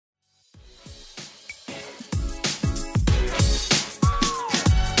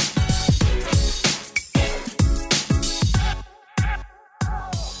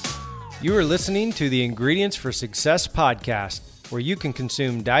You are listening to the Ingredients for Success podcast, where you can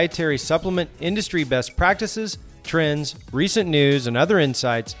consume dietary supplement industry best practices, trends, recent news, and other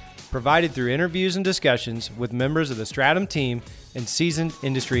insights provided through interviews and discussions with members of the Stratum team and seasoned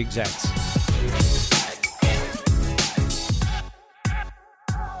industry execs.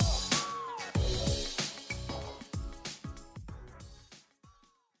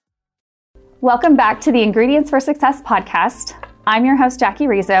 Welcome back to the Ingredients for Success podcast. I'm your host, Jackie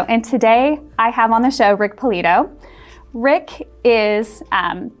Rizzo, and today I have on the show Rick Polito. Rick is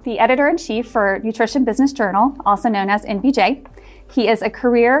the editor-in-chief for Nutrition Business Journal, also known as NBJ. He is a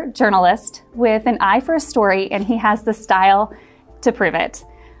career journalist with an eye for a story, and he has the style to prove it.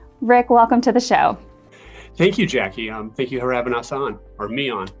 Rick, welcome to the show. Thank you, Jackie. Thank you for having us on, or me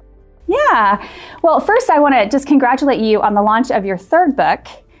on. Yeah. Well, first I want to just congratulate you on the launch of your third book,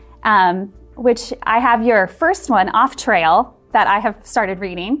 which I have your first one, Off Trail, that I have started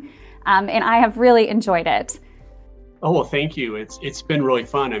reading, and I have really enjoyed it. Oh, well, thank you. It's been really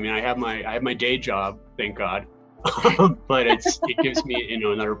fun. I mean, I have my day job, thank God, but it gives me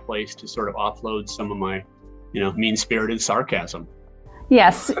another place to sort of offload some of my mean-spirited sarcasm.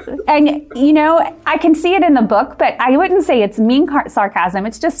 Yes, and I can see it in the book, but I wouldn't say it's mean sarcasm.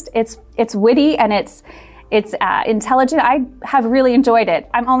 It's just it's witty and it's intelligent. I have really enjoyed it.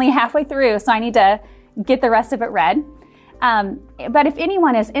 I'm only halfway through, so I need to get the rest of it read. But if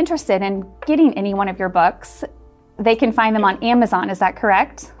anyone is interested in getting any one of your books, they can find them on Amazon. Is that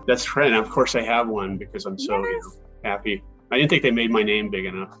correct? That's correct. And of course I have one because I'm so happy. I didn't think they made my name big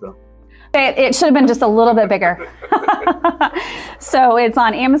enough, though. It should have been just a little bit bigger. So it's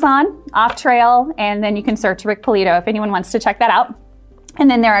on Amazon, Off Trail, and then you can search Rick Polito if anyone wants to check that out. And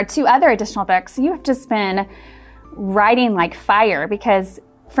then there are two other additional books. You have just been writing like fire because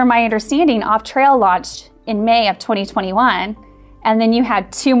from my understanding, Off Trail launched in May of 2021, and then you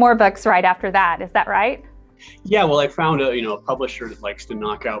had two more books right after that. Is that right? Yeah, well, I found a publisher that likes to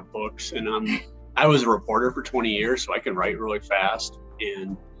knock out books, and I was a reporter for 20 years, so I can write really fast.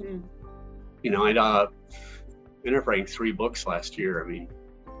 And I'd ended up writing 3 books last year. I mean,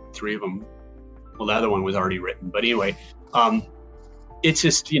 3 of them. Well, the other one was already written, but anyway, it's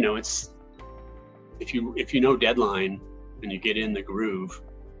just it's if you know deadline and you get in the groove,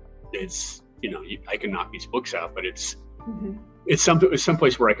 it's I can knock these books out, but it's some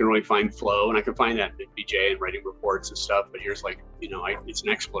place where I can really find flow, and I can find that in BJ and writing reports and stuff. But here's it's an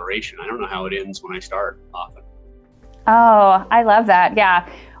exploration. I don't know how it ends when I start often. Oh, I love that. Yeah.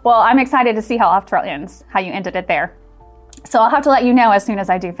 Well, I'm excited to see how Off Trail ends, how you ended it there. So I'll have to let you know as soon as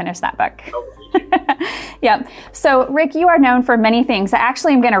I do finish that book. Oh, yeah. So Rick, you are known for many things. I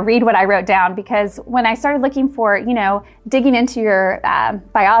actually am going to read what I wrote down because when I started looking for, digging into your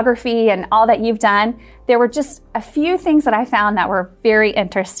biography and all that you've done, there were just a few things that I found that were very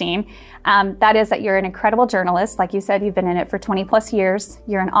interesting. That is that you're an incredible journalist. Like you said, you've been in it for 20 plus years.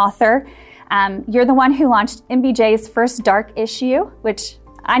 You're an author. You're the one who launched NBJ's first dark issue, which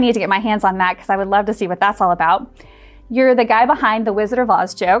I need to get my hands on that because I would love to see what that's all about. You're the guy behind the Wizard of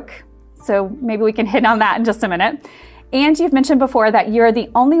Oz joke. So maybe we can hit on that in just a minute. And you've mentioned before that you're the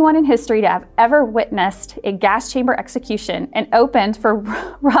only one in history to have ever witnessed a gas chamber execution and opened for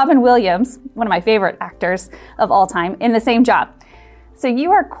Robin Williams, one of my favorite actors of all time, in the same job. So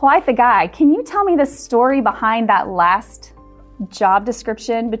you are quite the guy. Can you tell me the story behind that last job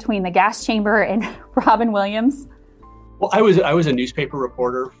description between the gas chamber and Robin Williams? Well, I was a newspaper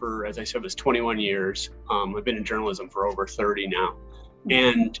reporter for, as I said, it was 21 years. I've been in journalism for over 30 now.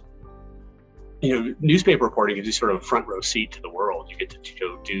 And newspaper reporting gives you sort of a front row seat to the world. You get to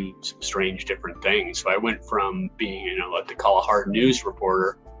go do some strange different things. So I went from being, what they call a hard news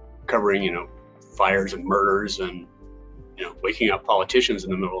reporter, covering, fires and murders and, waking up politicians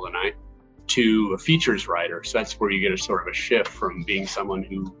in the middle of the night, to a features writer. So that's where you get a sort of a shift from being someone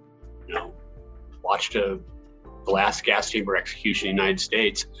who, watched the last gas chamber execution in the United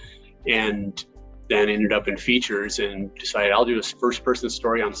States and then ended up in features and decided I'll do a first person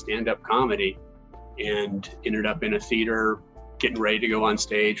story on stand-up comedy, and ended up in a theater getting ready to go on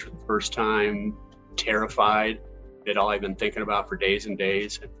stage for the first time, terrified that all I've been thinking about for days and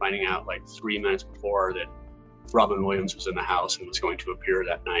days, and finding out like 3 minutes before that Robin Williams was in the house and was going to appear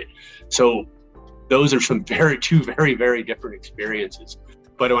that night. So those are two very, very different experiences.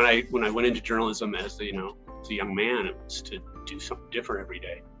 But when I went into journalism as a young man, it was to do something different every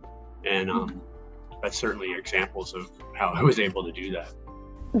day. And that's certainly examples of how I was able to do that.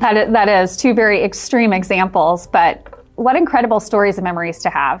 That is 2 very extreme examples, but what incredible stories and memories to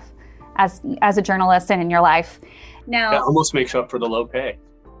have as a journalist and in your life. Now, that almost makes up for the low pay.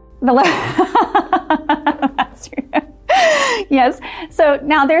 That's true. Yes. So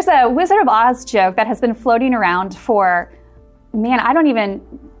now there's a Wizard of Oz joke that has been floating around for, man, I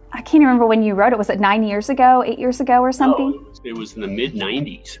can't even remember when you wrote it. Was it 9 years ago, 8 years ago or something? No, it was in the mid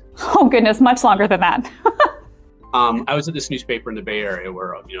 90s. Oh goodness, much longer than that. I was at this newspaper in the Bay Area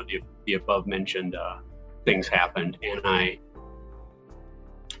where, the above mentioned things happened, and I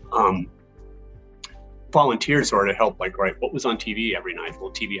volunteered sort of to help, write what was on TV every night,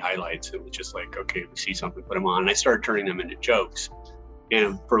 little TV highlights. It was just like, okay, we see something, put them on. And I started turning them into jokes.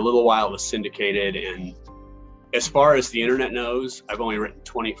 And for a little while it was syndicated. And as far as the internet knows, I've only written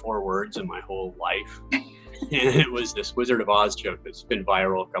 24 words in my whole life. And it was this Wizard of Oz joke that's been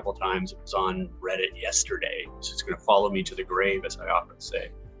viral a couple of times. It was on Reddit yesterday. It's just going to follow me to the grave, as I often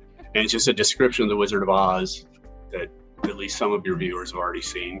say. And it's just a description of the Wizard of Oz that at least some of your viewers have already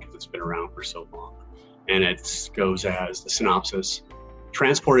seen because it's been around for so long. And it goes as the synopsis: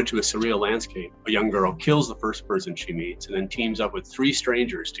 transported to a surreal landscape, a young girl kills the first person she meets and then teams up with 3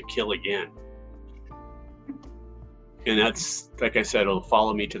 strangers to kill again. And that's, like I said, it'll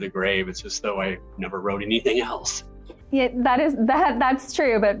follow me to the grave. It's as though I never wrote anything else. Yeah, that's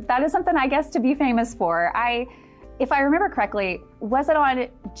true, but that is something I guess to be famous for. If I remember correctly, was it on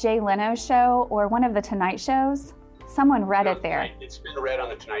Jay Leno's show or one of the Tonight shows? Someone read it there. It's been read on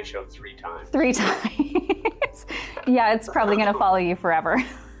the Tonight Show 3 times. 3 times. Yeah, it's probably going to follow you forever.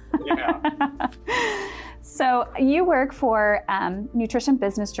 Yeah. So you work for Nutrition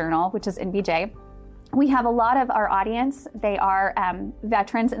Business Journal, which is NBJ. We have a lot of our audience. They are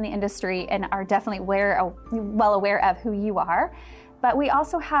veterans in the industry and are definitely well aware of who you are. But we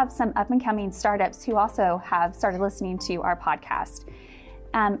also have some up-and-coming startups who also have started listening to our podcast.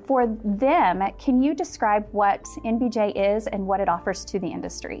 For them, can you describe what NBJ is and what it offers to the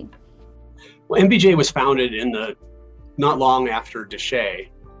industry? Well, NBJ was founded not long after DSHEA,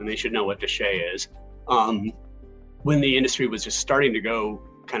 and they should know what DSHEA is, when the industry was just starting to go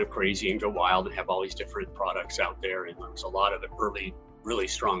kind of crazy and go wild and have all these different products out there. And there was a lot of early, really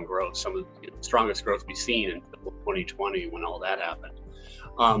strong growth, some of the strongest growth we've seen in 2020 when all that happened.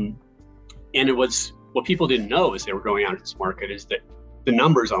 And it was, what people didn't know as they were going out into this market is that the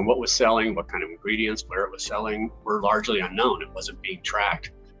numbers on what was selling, what kind of ingredients, where it was selling, were largely unknown. It wasn't being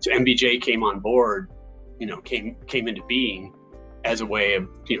tracked. So NBJ came on board, came into being as a way of,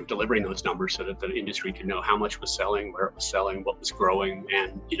 delivering those numbers so that the industry could know how much was selling, where it was selling, what was growing,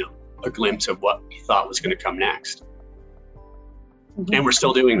 and, a glimpse of what we thought was going to come next. Mm-hmm. And we're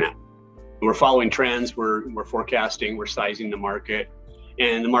still doing that. We're following trends, we're forecasting, we're sizing the market,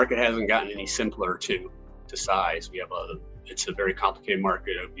 and the market hasn't gotten any simpler to size. It's a very complicated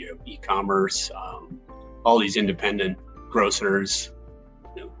market of e-commerce, all these independent grocers,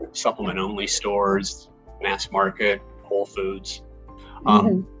 supplement-only stores, mass market, Whole Foods.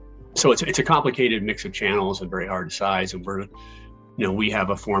 So it's a complicated mix of channels and very hard to size. And we have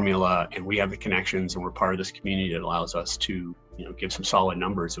a formula and we have the connections, and we're part of this community that allows us to give some solid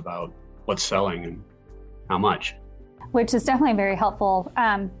numbers about what's selling and how much. Which is definitely very helpful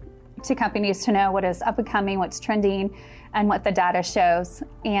to companies to know what is up and coming, what's trending, and what the data shows.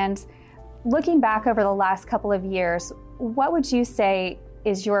 And looking back over the last couple of years, what would you say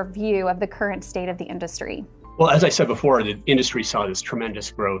is your view of the current state of the industry? Well, as I said before, the industry saw this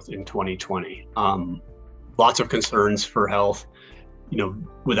tremendous growth in 2020. Lots of concerns for health.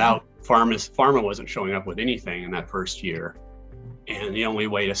 Without pharma wasn't showing up with anything in that first year. And the only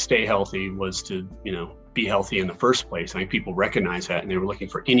way to stay healthy was to, be healthy in the first place. I think people recognized that, and they were looking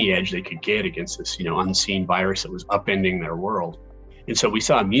for any edge they could get against this, unseen virus that was upending their world. And so we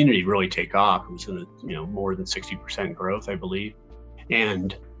saw immunity really take off. It was in the, more than 60% growth, I believe.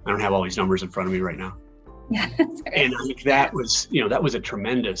 And I don't have all these numbers in front of me right now. Yeah, and I think that was a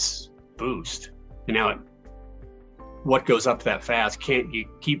tremendous boost. And now what goes up that fast can't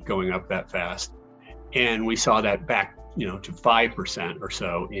keep going up that fast. And we saw that back, to 5% or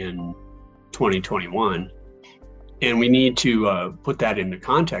so in 2021. And we need to put that into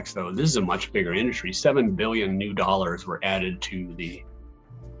context, though. This is a much bigger industry. $7 billion new dollars were added to the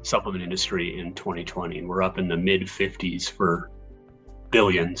supplement industry in 2020. And we're up in the mid 50s for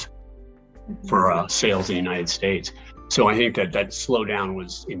billions for sales in the United States. So I think that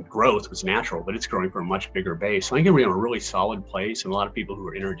slowdown in growth was natural, but it's growing from a much bigger base. So I think we're in a really solid place, and a lot of people who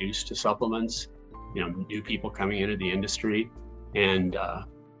were introduced to supplements, new people coming into the industry, and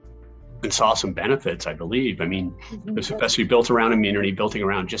saw some benefits, I believe. I mean, it's supposed to be built around immunity, built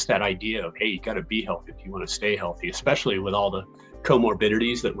around just that idea of, hey, you got to be healthy if you want to stay healthy, especially with all the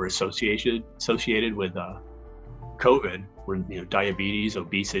comorbidities that were associated with COVID, where diabetes,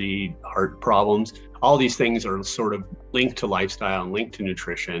 obesity, heart problems, all these things are sort of linked to lifestyle and linked to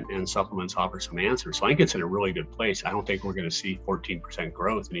nutrition, and supplements offer some answers. So I think it's in a really good place. I don't think we're going to see 14%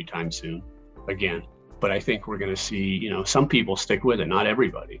 growth anytime soon again, but I think we're going to see, some people stick with it, not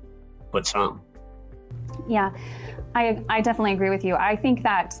everybody, but some. Yeah, I definitely agree with you. I think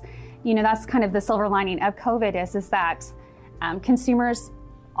that, that's kind of the silver lining of COVID is that consumers,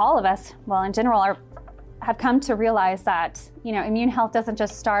 all of us, well, in general, have come to realize that, immune health doesn't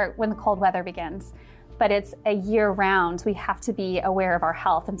just start when the cold weather begins, but it's a year round. We have to be aware of our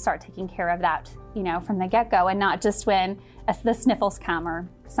health and start taking care of that, from the get-go, and not just when the sniffles come or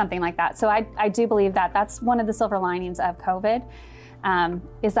something like that. So I do believe that that's one of the silver linings of COVID,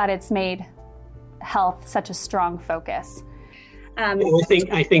 is that it's made health such a strong focus.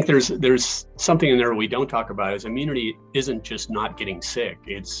 I think there's something in there we don't talk about is immunity isn't just not getting sick.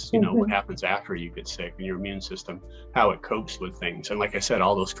 It's, what happens after you get sick and your immune system, how it copes with things. And like I said,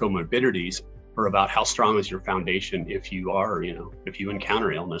 all those comorbidities are about how strong is your foundation if you are, if you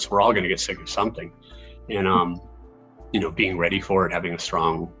encounter illness. We're all going to get sick of something. And, being ready for it, having a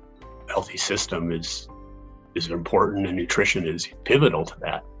strong, healthy system is important, and nutrition is pivotal to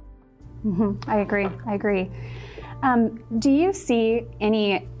that. I agree. Do you see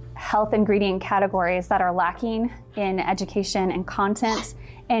any health ingredient categories that are lacking in education and content?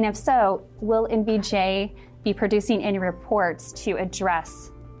 And if so, will NVJ be producing any reports to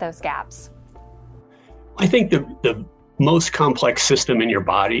address those gaps? I think the most complex system in your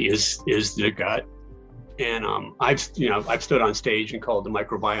body is the gut. And I've stood on stage and called the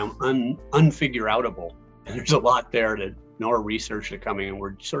microbiome unfigureoutable. And there's a lot there that more research that's coming, and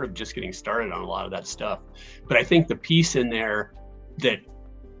we're sort of just getting started on a lot of that stuff. But I think the piece in there that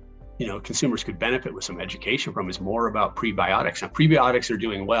consumers could benefit with some education from is more about prebiotics. Now, prebiotics are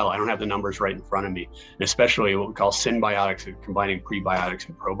doing well. I don't have the numbers right in front of me, and especially what we call synbiotics, combining prebiotics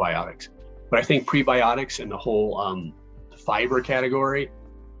and probiotics. But I think prebiotics and the whole fiber category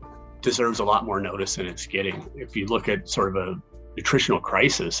deserves a lot more notice than it's getting. If you look at sort of a nutritional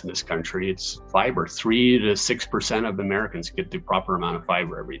crisis in this country, it's fiber. 3 to 6% of Americans get the proper amount of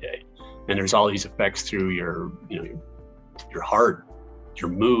fiber every day. And there's all these effects through your heart, your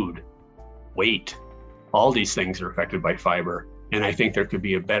mood, weight. All these things are affected by fiber. And I think there could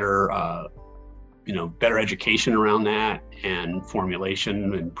be a better education around that, and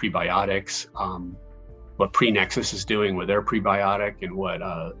formulation and prebiotics. What Prenexus is doing with their prebiotic, and what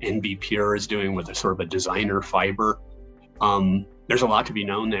NB Pure is doing with a sort of a designer fiber. There's a lot to be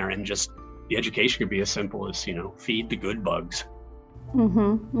known there, and just the education could be as simple as, feed the good bugs.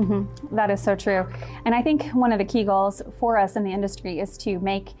 That is so true. And I think one of the key goals for us in the industry is to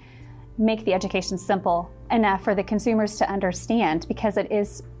make the education simple enough for the consumers to understand, because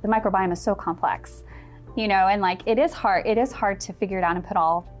the microbiome is so complex, and it is hard to figure it out and put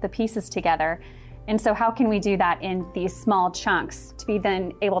all the pieces together. And so how can we do that in these small chunks to be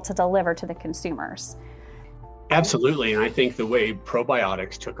then able to deliver to the consumers? Absolutely. And I think the way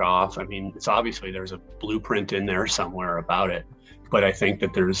probiotics took off, it's obviously there's a blueprint in there somewhere about it, but I think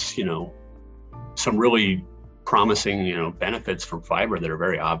that there's, some really promising, benefits from fiber that are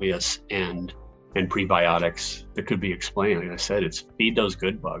very obvious, and prebiotics that could be explained. Like I said, it's feed those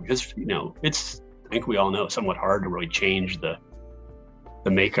good bugs. It's I think we all know, somewhat hard to really change the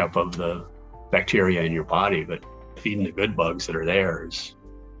makeup of the bacteria in your body, but feeding the good bugs that are there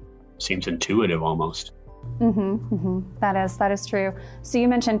seems intuitive almost. That is true. So you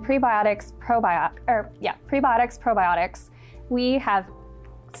mentioned prebiotics, probiotics. We have,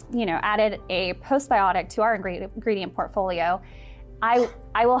 added a postbiotic to our ingredient portfolio. I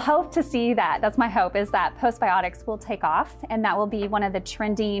will hope to see that. That's my hope, is that postbiotics will take off, and that will be one of the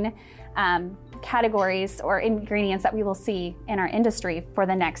trending categories or ingredients that we will see in our industry for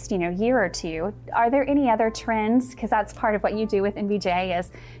the next, year or two. Are there any other trends? Because that's part of what you do with NVJ,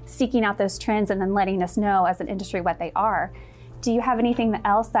 is seeking out those trends and then letting us know as an industry what they are. Do you have anything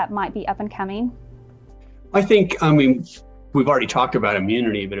else that might be up and coming? I think, we've already talked about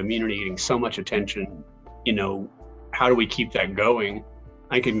immunity, but immunity getting so much attention, how do we keep that going?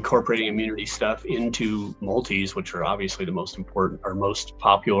 I think incorporating immunity stuff into multis, which are obviously the most important or most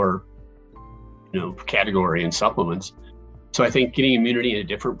popular category in supplements. So I think getting immunity in a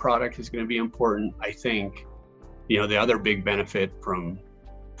different product is going to be important. I think, the other big benefit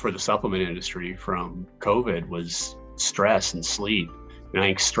for the supplement industry from COVID was stress and sleep. And I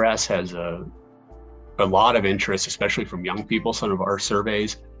think stress has a lot of interest, especially from young people. Some of our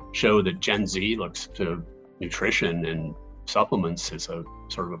surveys show that Gen Z looks to nutrition and supplements as a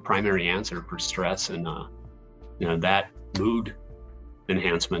sort of a primary answer for stress and, that mood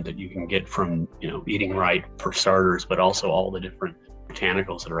enhancement that you can get from, eating right for starters, but also all the different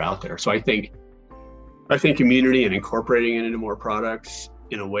botanicals that are out there. So I think community and incorporating it into more products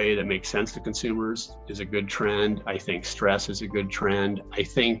in a way that makes sense to consumers is a good trend. I think stress is a good trend. I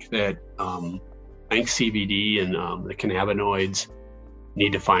think that CBD and the cannabinoids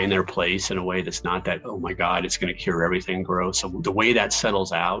need to find their place in a way that's not that, oh my God, it's going to cure everything growth. So the way that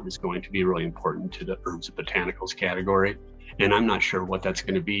settles out is going to be really important to the herbs and botanicals category. And I'm not sure what that's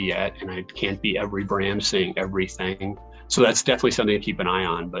going to be yet. And it can't be every brand saying everything. So that's definitely something to keep an eye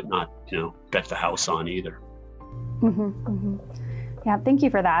on, but not, bet the house on either. Yeah, thank you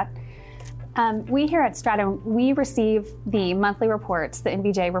for that. We here at Stratum, we receive the monthly reports, the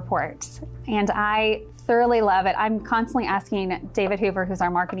NBJ reports, and I thoroughly love it. I'm constantly asking David Hoover, who's our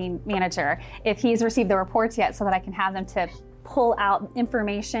marketing manager, if he's received the reports yet so that I can have them to pull out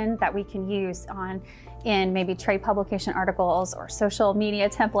information that we can use in maybe trade publication articles or social media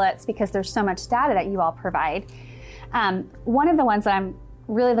templates, because there's so much data that you all provide. One of the ones that I'm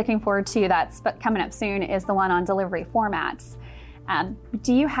really looking forward to that's coming up soon is the one on delivery formats.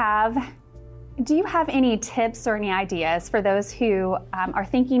 Do you have any tips or any ideas for those who are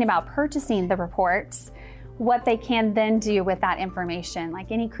thinking about purchasing the reports, what they can then do with that information,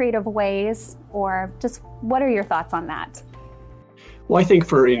 like any creative ways, or just what are your thoughts on that? Well, I think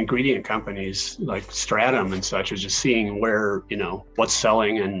for ingredient companies like Stratum and such, is just seeing where, what's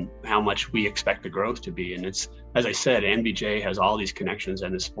selling and how much we expect the growth to be. And it's, as I said, NBJ has all these connections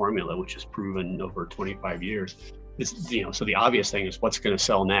and this formula, which is proven over 25 years. It's, so the obvious thing is what's going to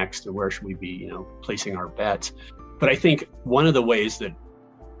sell next and where should we be, placing our bets. But I think one of the ways that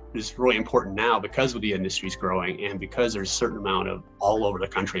is really important now, because of the industry's growing and because there's a certain amount of all over the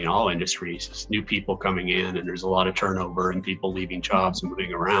country in all industries, new people coming in and there's a lot of turnover and people leaving jobs and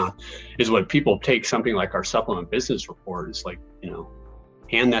moving around, is when people take something like our supplement business report, it's like,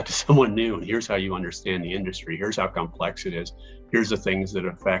 hand that to someone new and here's how you understand the industry. Here's how complex it is. Here's the things that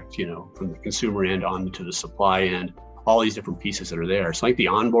affect, from the consumer end on to the supply end, all these different pieces that are there. So I think the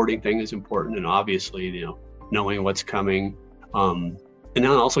onboarding thing is important, and obviously, knowing what's coming. And then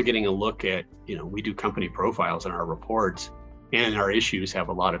also getting a look at, we do company profiles in our reports, and our issues have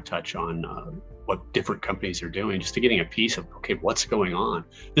a lot of touch on what different companies are doing, just to getting a piece of, okay, what's going on.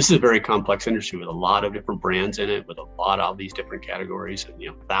 This is a very complex industry with a lot of different brands in it, with a lot of these different categories and,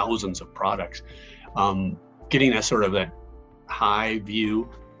 thousands of products. Getting that sort of that high view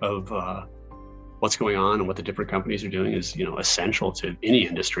of what's going on and what the different companies are doing is, essential to any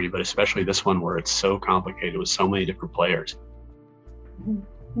industry, but especially this one where it's so complicated with so many different players.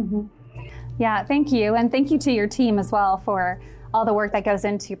 Mm-hmm. Yeah, thank you. And thank you to your team as well for all the work that goes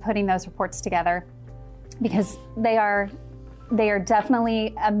into putting those reports together, because they are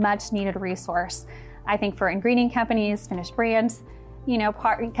definitely a much needed resource, I think, for ingredient companies, finished brands,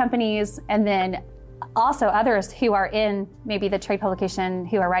 companies, and then also others who are in maybe the trade publication,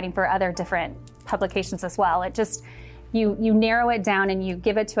 who are writing for other different publications as well. It just, you narrow it down and you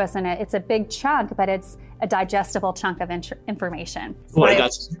give it to us, and it's a big chunk, but it's a digestible chunk of information. Well,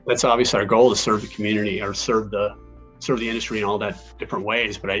 that's obviously our goal, to serve the community or serve the industry in all that different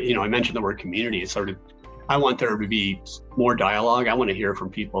ways. But I mentioned the word community. It's sort of, I want there to be more dialogue. I want to hear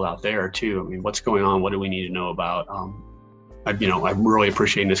from people out there too. I mean, what's going on? What do we need to know about? I'm really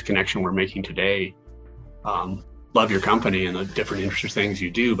appreciating this connection we're making today. Love your company and the different interesting things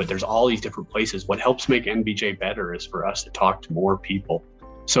you do, but there's all these different places. What helps make NBJ better is for us to talk to more people.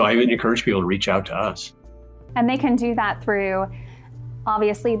 So I would encourage people to reach out to us. And they can do that through,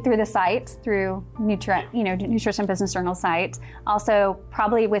 obviously, through the site, through Nutrition Business Journal site. Also,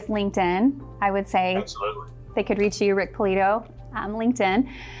 probably with LinkedIn, I would say. Absolutely. They could reach you, Rick Polito, LinkedIn.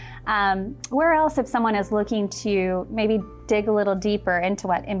 Where else, if someone is looking to maybe dig a little deeper into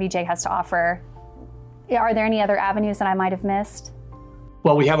what NBJ has to offer, are there any other avenues that I might have missed?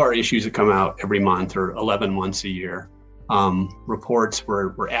 Well, we have our issues that come out every month or 11 months a year. Reports,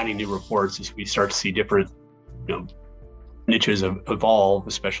 we're adding new reports as we start to see different niches evolve,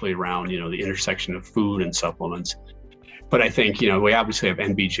 especially around, the intersection of food and supplements. But I think, we obviously have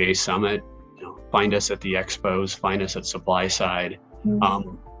NBJ Summit, find us at the expos, find us at Supply Side.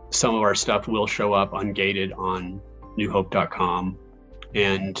 Mm-hmm. Some of our stuff will show up ungated on newhope.com.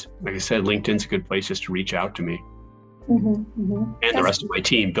 And like I said, LinkedIn's a good place just to reach out to me. Mm-hmm, mm-hmm. And the rest of my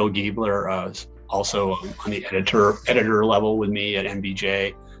team, Bill Giebler, also on the editor level with me at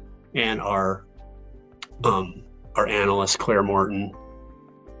NBJ, and our analyst, Claire Morton,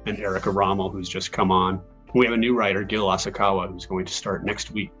 and Erica Rommel, who's just come on. We have a new writer, Gil Asakawa, who's going to start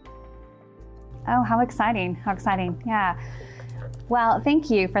next week. Oh, how exciting. How exciting. Yeah. Well, thank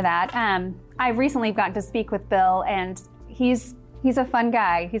you for that. I recently gotten to speak with Bill, and he's He's a fun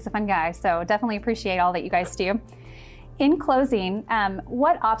guy. So definitely appreciate all that you guys do. In closing,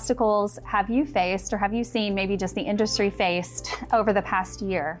 what obstacles have you faced or have you seen maybe just the industry faced over the past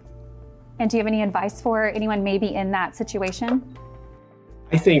year? And do you have any advice for anyone maybe in that situation?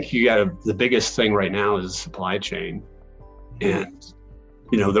 I think the biggest thing right now is supply chain. And,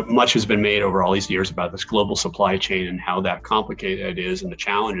 much has been made over all these years about this global supply chain and how that complicated it is and the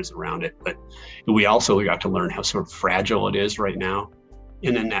challenges around it. But we also got to learn how sort of fragile it is right now.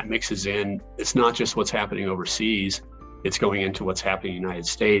 And then that mixes in, it's not just what's happening overseas, it's going into what's happening in the United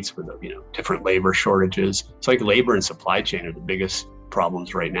States with, different labor shortages. It's like labor and supply chain are the biggest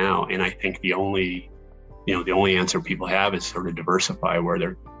problems right now. And I think the only answer people have is sort of diversify where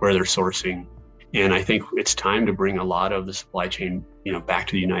they're sourcing. And I think it's time to bring a lot of the supply chain, back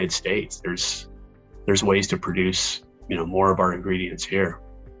to the United States. There's ways to produce, more of our ingredients here.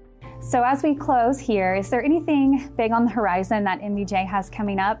 So as we close here, is there anything big on the horizon that MBJ has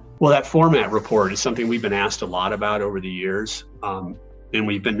coming up? Well, that format report is something we've been asked a lot about over the years. And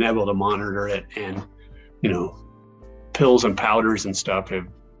we've been able to monitor it, and, pills and powders and stuff have,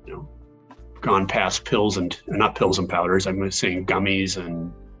 gone past pills and not pills and powders. I'm saying gummies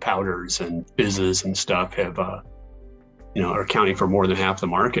and powders and fizzes and stuff have, are accounting for more than half the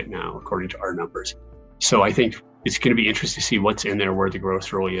market now, according to our numbers. So I think it's going to be interesting to see what's in there, where the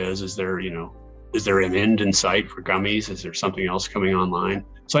growth really is. Is there an end in sight for gummies? Is there something else coming online?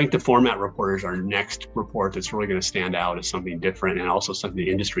 So I think the format report is our next report that's really going to stand out as something different, and also something the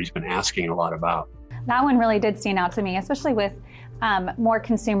industry's been asking a lot about. That one really did stand out to me, especially with more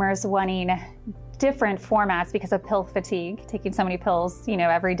consumers wanting different formats because of pill fatigue, taking so many pills,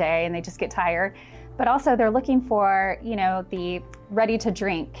 every day, and they just get tired. But also they're looking for, the ready to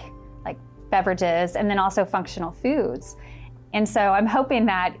drink, like beverages, and then also functional foods. And so I'm hoping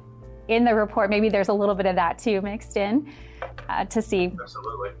that in the report, maybe there's a little bit of that too mixed in to see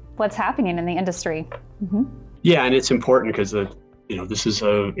Absolutely. What's happening in the industry. Mm-hmm. Yeah, and it's important because this is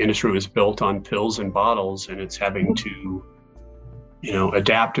an industry that was built on pills and bottles, and it's having to,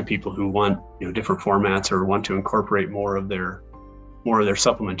 adapt to people who want, different formats or want to incorporate more of their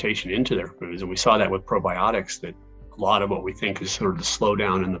supplementation into their foods. And we saw that with probiotics, that a lot of what we think is sort of the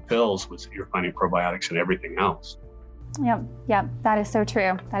slowdown in the pills was you're finding probiotics in everything else. Yep, that is so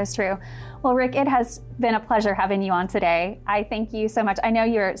true. That is true. Well, Rick, it has been a pleasure having you on today. I thank you so much. I know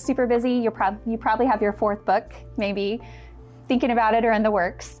you're super busy. You probably have your fourth book, maybe thinking about it or in the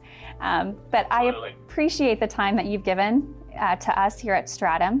works. But I appreciate the time that you've given to us here at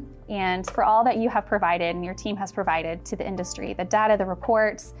Stratum, and for all that you have provided and your team has provided to the industry. The data, the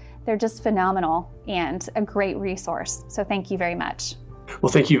reports, they're just phenomenal and a great resource. So thank you very much.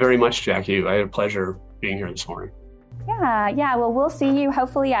 Well, thank you very much, Jackie. I had a pleasure being here this morning. Yeah. Well, we'll see you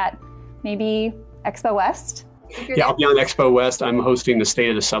hopefully at maybe Expo West. Yeah, I'll be on Expo West. I'm hosting the State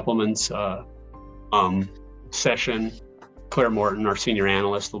of the Supplements session. Claire Morton, our senior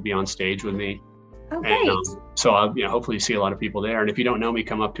analyst, will be on stage with me. Oh, great. And, so I'll hopefully see a lot of people there. And if you don't know me,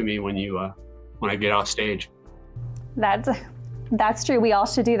 come up to me when I get off stage. That's true. We all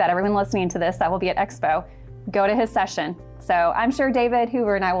should do that. Everyone listening to this that will be at Expo, go to his session. So I'm sure David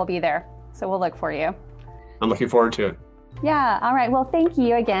Hoover and I will be there. So we'll look for you. I'm looking forward to it. Yeah. All right. Well, thank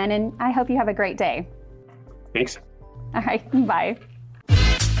you again. And I hope you have a great day. Thanks. All right. Bye.